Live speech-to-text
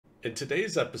In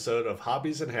today's episode of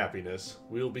Hobbies and Happiness,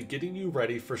 we will be getting you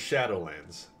ready for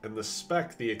Shadowlands, and the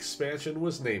spec the expansion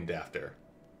was named after.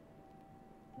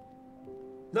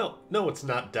 No, it's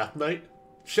not Death Knight.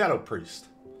 Shadow Priest.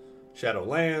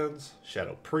 Shadowlands,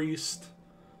 Shadow Priest.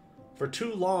 For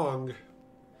too long,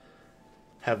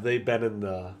 have they been in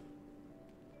the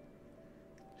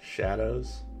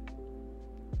shadows?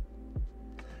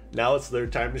 Now it's their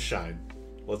time to shine.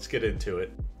 Let's get into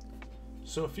it.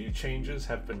 So a few changes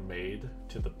have been made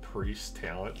to the Priest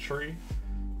talent tree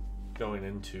going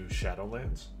into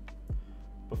Shadowlands.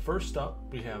 But first up,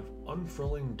 we have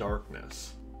Unfurling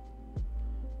Darkness.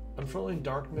 Unfurling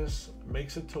Darkness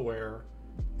makes it to where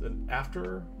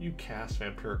after you cast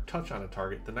Vampiric Touch on a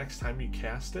target, the next time you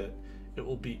cast it, it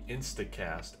will be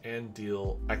insta-cast and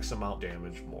deal X amount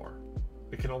damage more.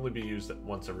 It can only be used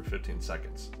once every 15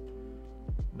 seconds.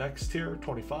 Next tier,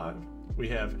 25, we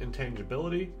have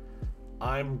Intangibility.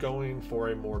 I'm going for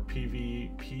a more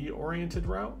PvP oriented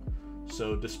route,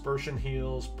 so Dispersion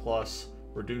Heals plus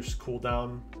reduced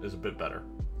cooldown is a bit better.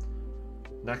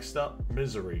 Next up,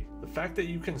 Misery. The fact that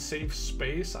you can save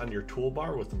space on your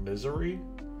toolbar with Misery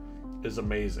is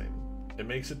amazing. It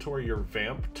makes it to where your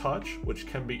Vamp Touch, which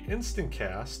can be instant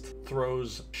cast,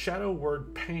 throws Shadow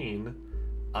Word Pain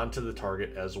onto the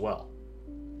target as well.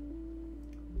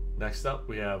 Next up,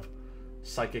 we have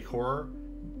Psychic Horror.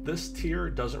 This tier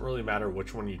doesn't really matter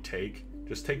which one you take,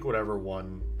 just take whatever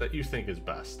one that you think is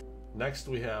best. Next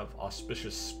we have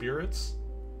Auspicious Spirits.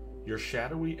 Your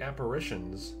shadowy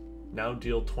apparitions now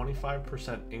deal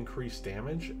 25% increased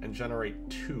damage and generate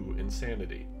 2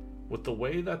 insanity. With the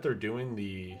way that they're doing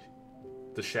the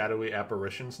shadowy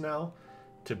apparitions now,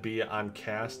 to be on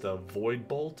cast of Void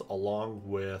Bolt along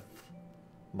with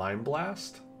Mind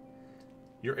Blast,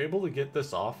 you're able to get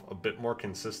this off a bit more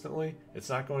consistently. It's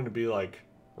not going to be like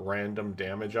random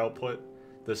damage output.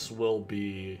 This will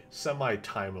be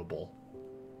semi-timeable.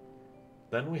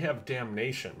 Then we have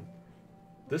Damnation.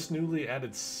 This newly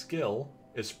added skill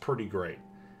is pretty great.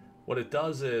 What it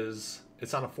does is,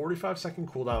 it's on a 45-second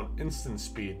cooldown, instant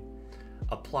speed,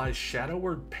 applies Shadow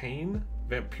Word Pain,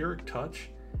 Vampiric Touch,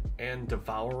 and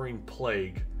Devouring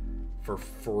Plague for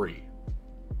free.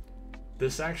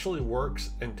 This actually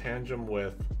works in tandem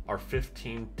with our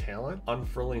 15 talent,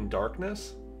 Unfurling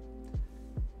Darkness.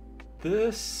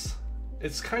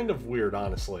 It's kind of weird,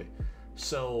 honestly.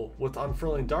 So with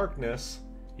Unfurling Darkness,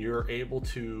 you're able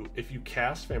to, if you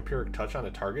cast Vampiric Touch on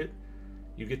a target,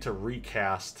 you get to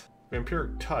recast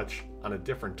Vampiric Touch on a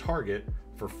different target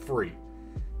for free.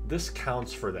 This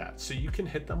counts for that. So you can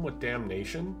hit them with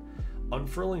Damnation.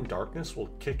 Unfurling Darkness will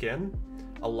kick in,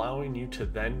 allowing you to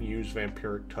then use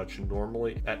Vampiric Touch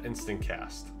normally at instant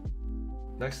cast.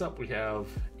 Next up we have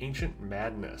Ancient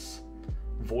Madness.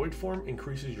 Void Form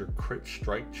increases your crit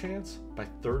strike chance by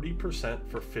 30%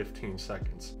 for 15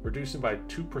 seconds, reducing by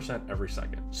 2% every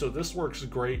second. So this works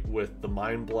great with the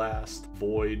Mind Blast,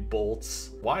 Void Bolts.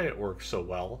 Why it works so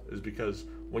well is because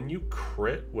when you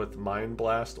crit with Mind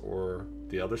Blast or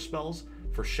the other spells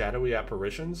for shadowy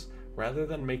apparitions, rather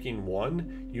than making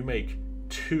 1, you make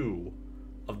 2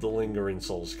 of the Lingering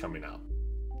Souls coming out.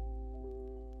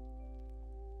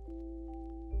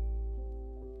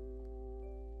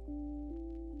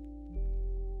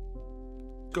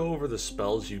 Go over the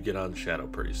spells you get on Shadow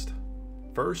Priest.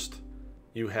 First,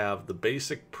 you have the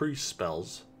basic priest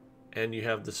spells, and you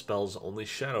have the spells only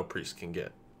Shadow Priest can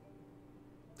get.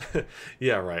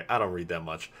 Yeah, right, I don't read that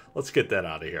much. Let's get that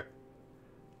out of here.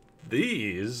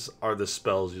 These are the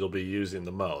spells you'll be using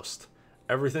the most.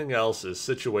 Everything else is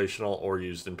situational or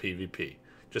used in PvP.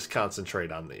 Just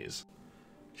concentrate on these.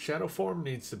 Shadow Form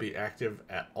needs to be active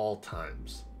at all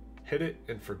times. Hit it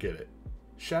and forget it.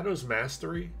 Shadow's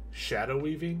Mastery, Shadow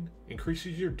Weaving,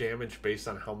 increases your damage based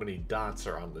on how many dots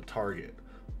are on the target,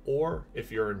 or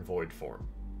if you're in Void Form.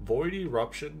 Void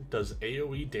Eruption does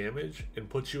AoE damage and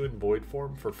puts you in Void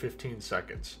Form for 15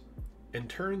 seconds, and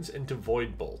turns into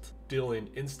Void Bolt, dealing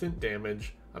instant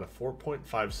damage on a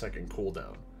 4.5 second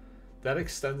cooldown. That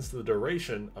extends the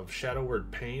duration of Shadow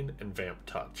Word Pain and Vamp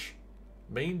Touch.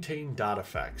 Maintain dot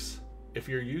effects. If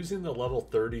you're using the level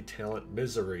 30 talent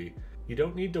Misery, you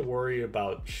don't need to worry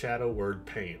about Shadow Word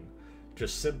Pain.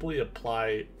 Just simply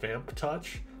apply Vamp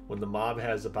Touch when the mob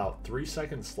has about 3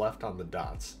 seconds left on the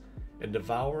dots, and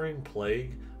Devouring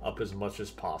Plague up as much as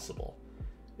possible.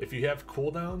 If you have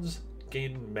cooldowns,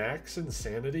 gain max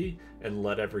insanity and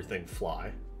let everything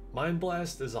fly. Mind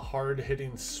Blast is a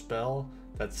hard-hitting spell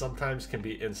that sometimes can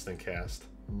be instant cast.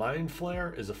 Mind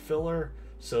Flare is a filler,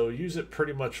 so use it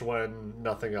pretty much when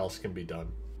nothing else can be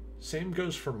done. Same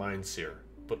goes for Mind Seer.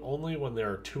 but only when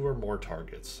there are 2 or more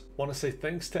targets. Want to say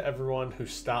thanks to everyone who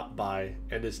stopped by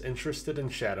and is interested in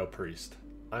Shadow Priest.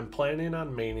 I'm planning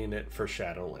on maining it for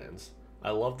Shadowlands.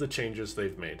 I love the changes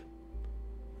they've made.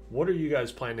 What are you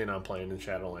guys planning on playing in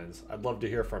Shadowlands? I'd love to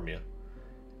hear from you.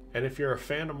 And if you're a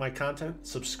fan of my content,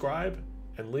 subscribe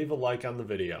and leave a like on the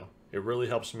video. It really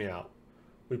helps me out.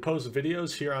 We post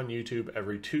videos here on YouTube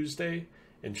every Tuesday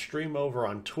and stream over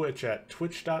on Twitch at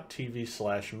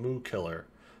twitch.tv/mookiller.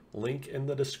 Link in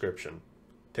the description.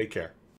 Take care.